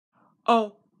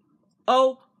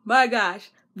Oh my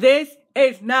gosh. This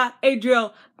is not a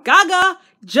drill. Gaga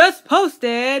just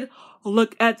posted.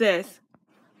 Look at this.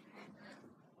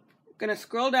 Gonna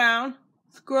scroll down.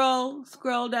 Scroll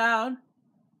down.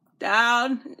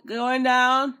 Going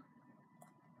down.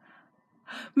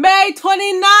 May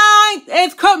 29th,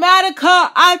 it's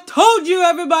Chromatica. I told you,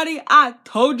 everybody. I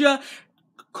told you.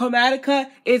 Chromatica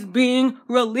is being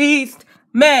released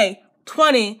May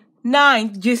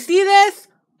 29th. Did you see this?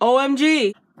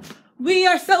 OMG. We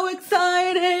are so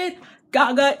excited.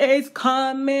 Gaga is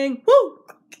coming. Woo!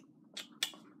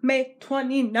 May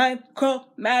 29th,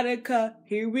 Chromatica.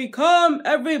 Here we come,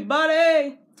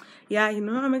 everybody. Yeah, you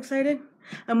know I'm excited?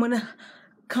 I'm gonna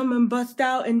come and bust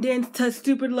out and dance to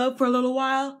Stupid Love for a little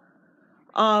while.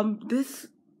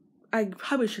 I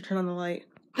probably should turn on the light.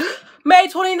 May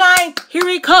 29th, here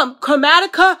we come.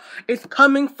 Chromatica is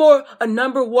coming for a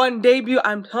 #1 debut.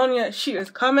 I'm telling you, she is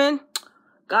coming.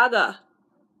 Gaga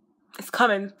is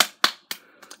coming.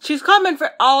 She's coming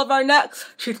for all of our necks.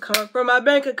 She's coming for my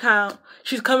bank account.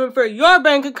 She's coming for your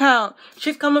bank account.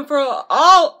 She's coming for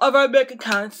all of our bank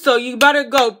accounts. So you better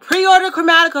go pre-order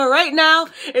Chromatica right now.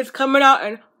 It's coming out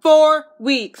in 4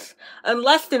 weeks. In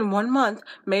less than 1 month,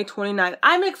 May 29th.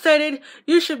 I'm excited.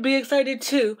 You should be excited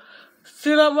too.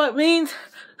 So you know what it means?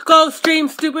 Go stream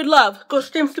Stupid Love. Go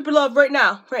stream Stupid Love right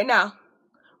now. Right now.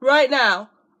 Right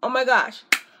now. Oh my gosh.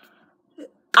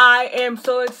 I am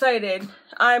so excited.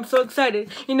 I am so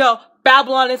excited. You know,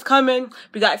 Babylon is coming.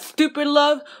 We got Stupid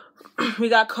Love. We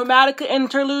got Chromatica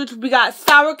interludes. We got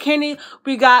Sour Candy.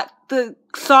 We got the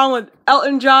song with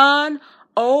Elton John.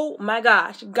 Oh my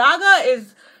gosh. Gaga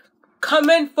is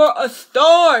coming for a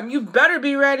storm. You better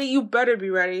be ready. You better be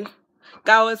ready.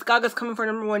 Gaga's coming for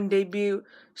 #1 debut.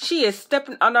 She is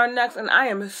stepping on our necks, and I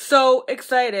am so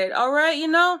excited. All right, you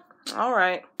know? All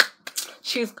right.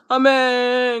 She's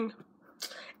coming.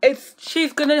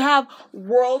 She's gonna have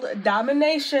world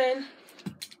domination.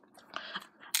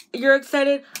 You're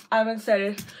excited? I'm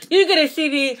excited. You get a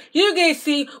CD. You get a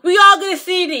CD. We all get a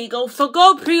CD. So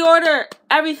go pre-order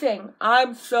everything.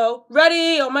 I'm so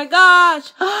ready. Oh my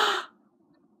gosh.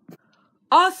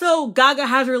 Also, Gaga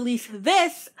has released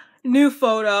this new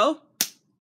photo,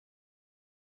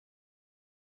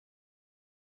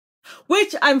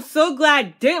 which I'm so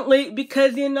glad didn't leak,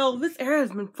 because, you know, this era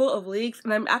has been full of leaks,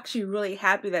 and I'm actually really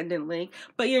happy that didn't leak.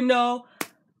 But, you know,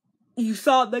 you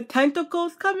saw the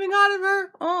tentacles coming out of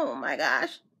her. Oh my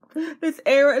gosh. This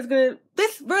era is we're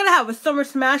gonna have a summer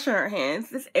smash on our hands.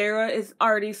 This era is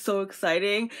already so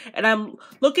exciting. And I'm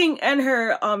looking in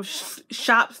her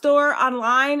shop store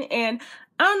online, and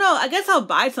I don't know, I guess I'll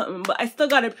buy something, but I still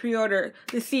gotta pre-order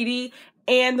the CD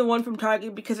and the one from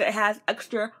Target because it has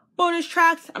extra bonus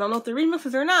tracks. I don't know if they're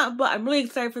remixes or not, but I'm really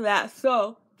excited for that.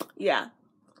 So, yeah.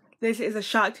 This is a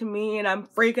shock to me, and I'm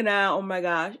freaking out. Oh my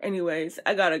gosh. Anyways,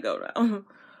 I gotta go now.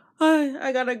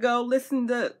 I gotta go listen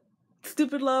to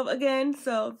Stupid Love again,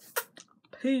 so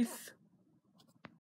peace.